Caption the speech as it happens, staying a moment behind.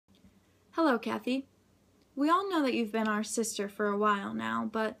Hello, Kathy. We all know that you've been our sister for a while now,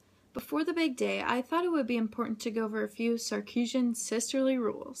 but before the big day, I thought it would be important to go over a few Sarkeesian sisterly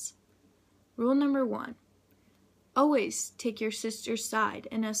rules. Rule number 1. Always take your sister's side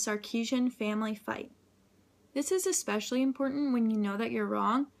in a Sarkeesian family fight. This is especially important when you know that you're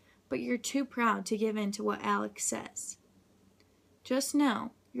wrong, but you're too proud to give in to what Alex says. Just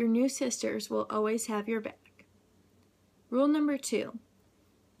know, your new sisters will always have your back. Rule number 2.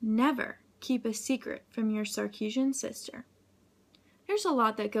 Never keep a secret from your Sarkeesian sister. There's a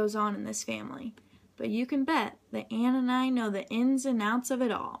lot that goes on in this family, but you can bet that Anne and I know the ins and outs of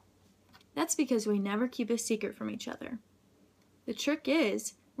it all. That's because we never keep a secret from each other. The trick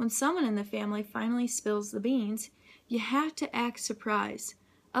is, when someone in the family finally spills the beans, you have to act surprised.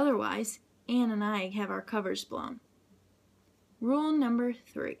 Otherwise, Anne and I have our covers blown. Rule number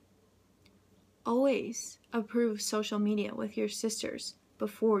 3. Always approve social media with your sisters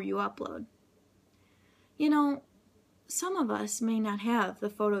before you upload. You know, some of us may not have the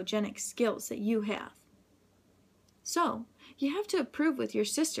photogenic skills that you have. So, you have to approve with your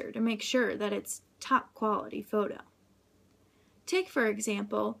sister to make sure that it's top quality photo. Take, for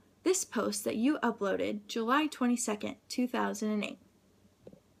example, this post that you uploaded July 22nd, 2008.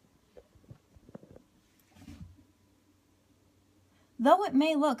 Though it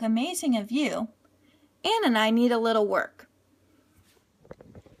may look amazing of you, Anne and I need a little work.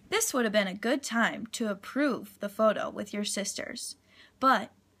 This would have been a good time to approve the photo with your sisters, but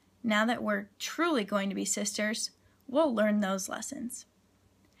now that we're truly going to be sisters, we'll learn those lessons.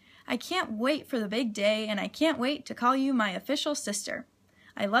 I can't wait for the big day, and I can't wait to call you my official sister.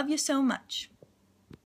 I love you so much.